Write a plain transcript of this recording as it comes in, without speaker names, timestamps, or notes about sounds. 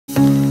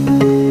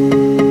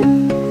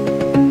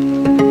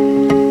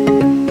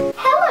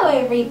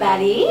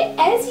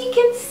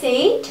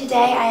everybody.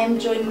 Today I am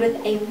joined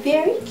with a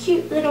very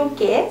cute little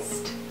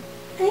guest.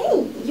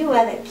 Hey, you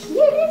are the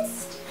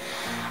cutest.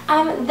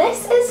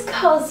 This is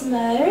Cosmo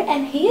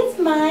and he is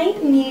my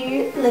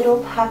new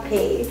little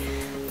puppy.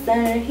 So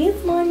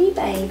here's my new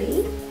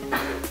baby.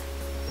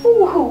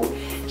 Ooh,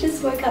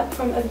 just woke up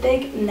from a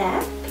big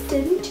nap,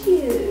 didn't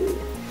you?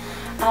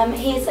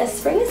 He's a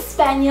Springer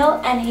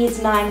Spaniel and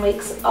he's 9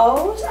 weeks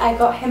old. I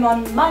got him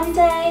on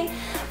Monday,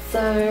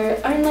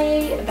 so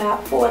only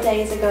about 4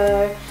 days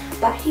ago,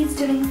 but he's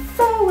doing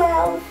so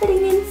well,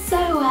 fitting in so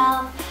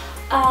well.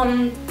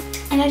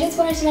 And I just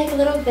wanted to make a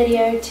little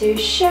video to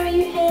show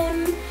you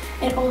him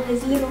in all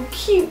his little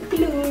cute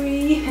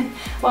glory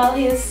while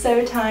he is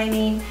so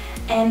tiny.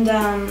 And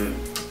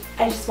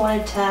I just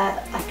wanted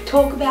to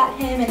talk about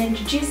him and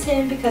introduce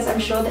him because I'm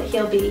sure that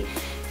he'll be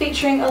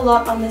featuring a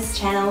lot on this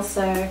channel,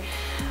 so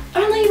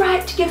only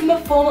right to give him a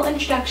formal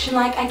introduction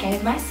like I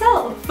gave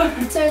myself.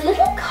 So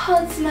little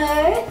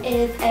Cosmo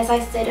is, as I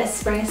said, a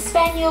Springer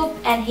Spaniel,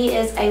 and he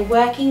is a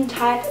working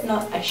type,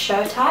 not a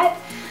show type,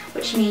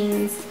 which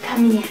means,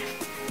 come here,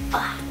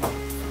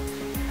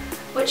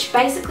 which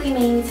basically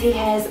means he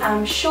has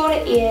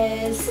shorter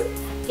ears,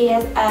 he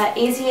has an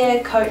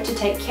easier coat to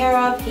take care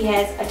of, he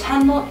has a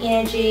ton more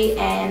energy,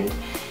 and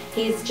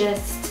he's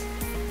just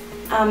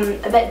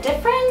a bit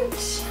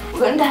different.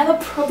 We're going to have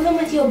a problem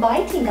with your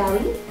biting, are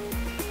we?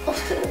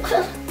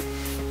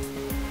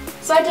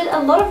 So I did a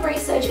lot of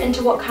research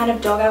into what kind of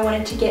dog I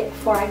wanted to get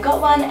before I got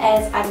one,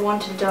 as I'd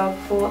wanted a dog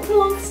for the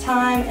longest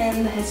time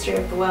in the history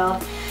of the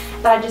world.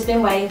 But I'd just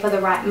been waiting for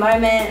the right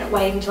moment,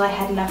 waiting until I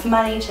had enough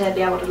money to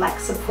be able to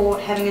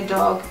support having a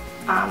dog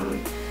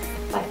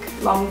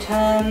long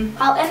term.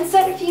 I'll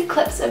insert a few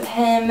clips of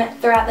him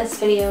throughout this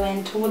video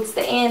and towards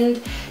the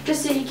end,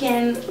 just so you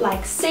can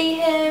see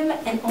him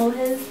and all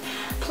his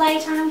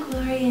playtime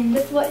glory and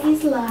just what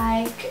he's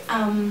like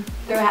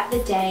throughout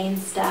the day and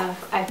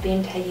stuff. I've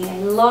been taking a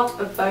lot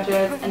of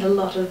photos and a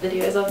lot of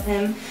videos of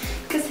him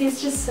because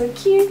he's just so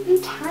cute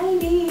and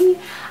tiny.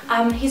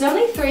 He's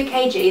only 3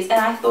 kgs and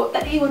I thought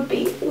that he would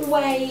be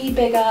way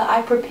bigger.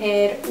 I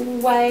prepared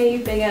way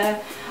bigger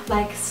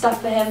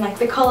stuff for him.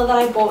 The collar that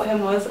I bought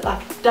him was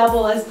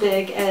double as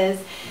big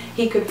as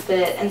he could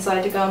fit, and so I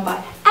had to go and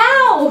buy.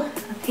 Ow!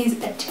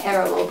 He's a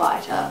terrible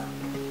biter.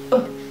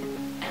 Ugh.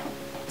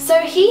 So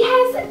he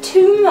has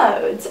 2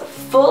 modes,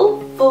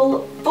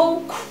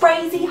 full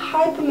crazy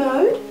hyper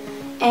mode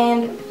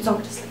and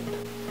zonk to sleep.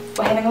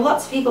 We're having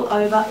lots of people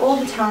over all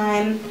the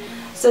time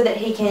so that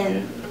he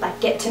can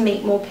get to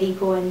meet more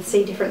people and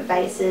see different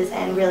faces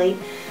and really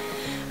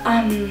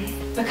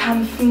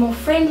become more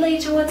friendly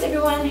towards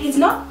everyone. He's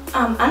not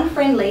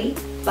unfriendly,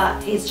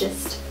 but he's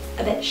just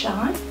a bit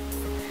shy.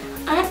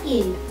 Aren't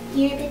you?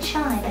 You're a bit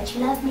shy, but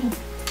you love me.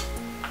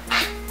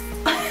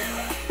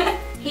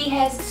 He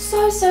has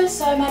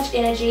so much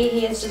energy.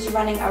 He is just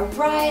running a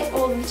riot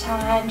all the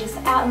time, just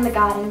out in the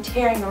garden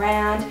tearing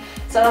around.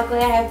 So luckily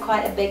I have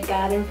quite a big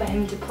garden for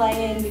him to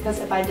play in, because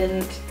if I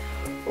didn't,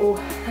 oh,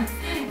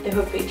 there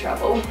would be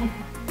trouble.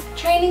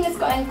 Training is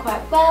going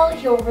quite well.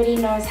 He already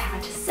knows how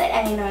to sit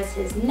and he knows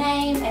his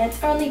name, and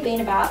it's only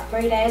been about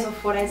 3 days or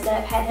 4 days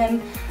that I've had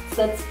him,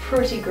 so that's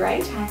pretty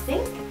great, I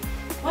think.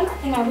 One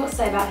thing I will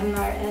say about him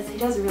though is he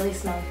does really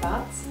smelly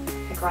farts,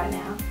 like right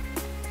now.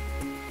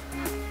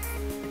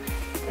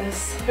 They're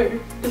so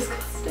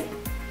disgusting.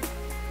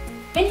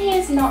 When he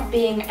is not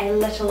being a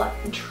little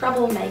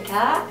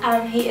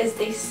troublemaker, he is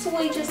the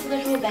sweetest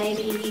little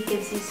baby. He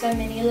gives you so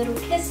many little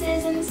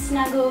kisses and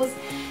snuggles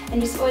and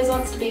just always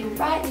wants to be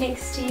right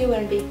next to you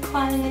and be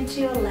climbing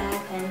into your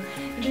lap,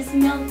 and he just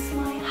melts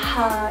my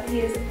heart. He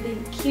is the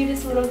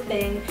cutest little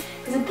thing.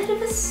 He's a bit of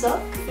a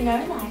sook, you know,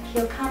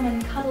 he'll come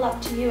and cuddle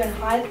up to you and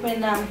hide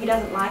when he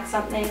doesn't like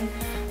something,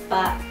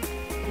 but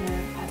you know,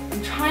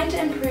 I'm trying to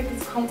improve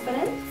his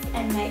confidence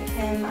and make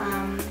him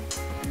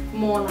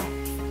more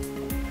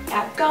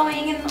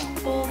outgoing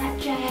and all that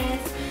jazz,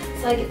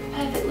 so I get the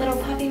perfect little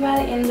puppy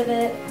by the end of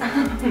it.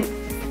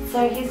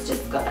 So he's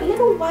just got a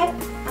little white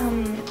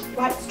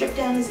strip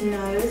down his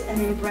nose and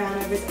then brown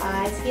over his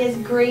eyes. He has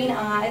green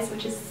eyes,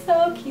 which is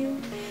so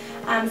cute.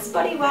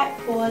 Spotty white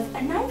paws,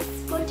 a nice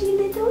spotty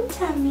little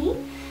tummy,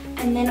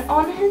 and then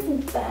on his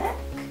back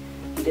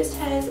he just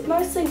has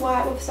mostly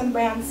white with some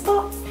brown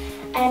spots,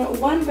 and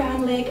 1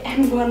 brown leg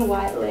and 1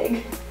 white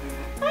leg.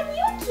 Aren't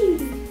you a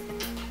cutie?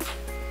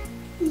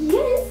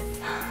 Yes.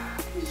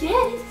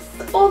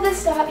 Yes! All this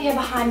stuff up here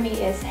behind me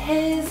is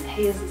his.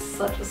 He is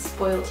such a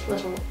spoiled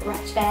little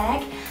rat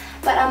bag.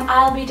 But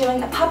I'll be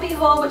doing a puppy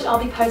haul, which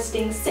I'll be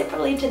posting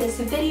separately to this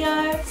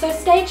video. So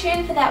stay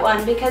tuned for that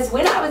one, because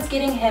when I was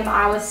getting him,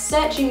 I was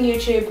searching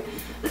YouTube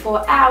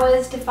for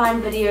hours to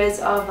find videos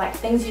of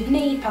things you'd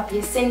need, puppy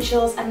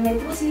essentials, and there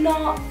was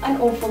not an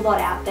awful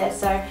lot out there.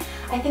 So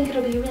I think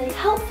it'll be a really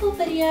helpful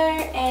video,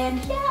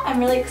 and yeah, I'm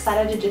really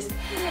excited to just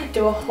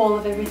do a haul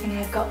of everything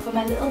I've got for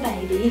my little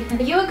baby.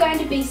 You are going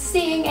to be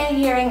seeing and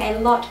hearing a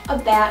lot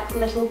about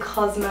little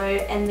Cosmo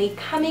in the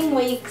coming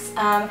weeks.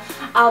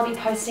 I'll be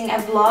posting a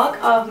vlog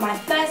of my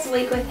first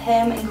week with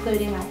him,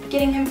 including like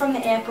getting him from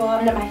the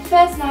airport, and my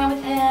first night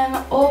with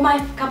him, all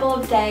my couple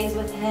of days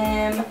with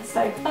him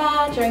so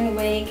far during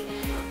the week,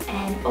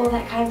 and all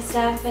that kind of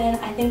stuff, and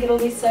I think it'll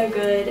be so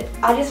good.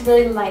 I just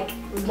really like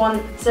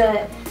want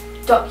to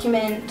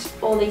document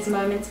all these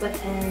moments with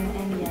him,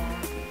 and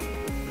yeah,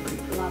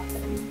 love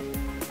them.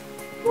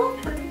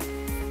 Love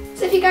them.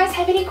 So if you guys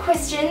have any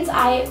questions,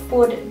 I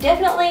would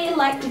definitely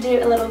like to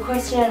do a little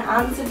question and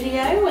answer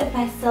video with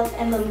myself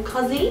and little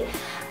Cozzy.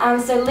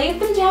 So leave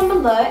them down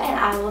below and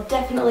I will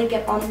definitely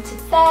get on to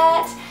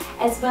that,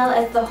 as well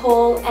as the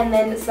haul and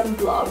then some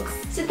vlogs.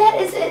 So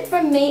that is it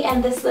from me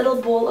and this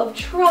little ball of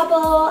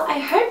trouble. I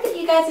hope that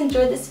you guys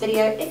enjoyed this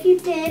video. If you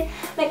did,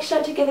 make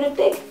sure to give it a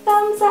big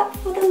thumbs up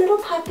for the little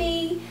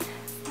puppy.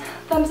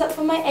 Thumbs up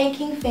for my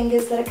aching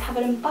fingers that are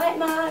covered in bite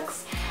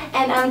marks.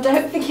 And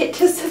don't forget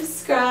to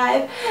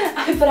subscribe.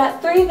 I put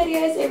out 3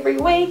 videos every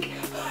week.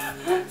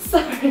 So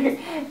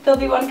there'll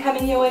be one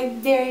coming your way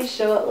very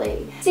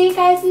shortly. See you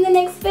guys in the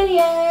next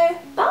video.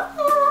 Bye!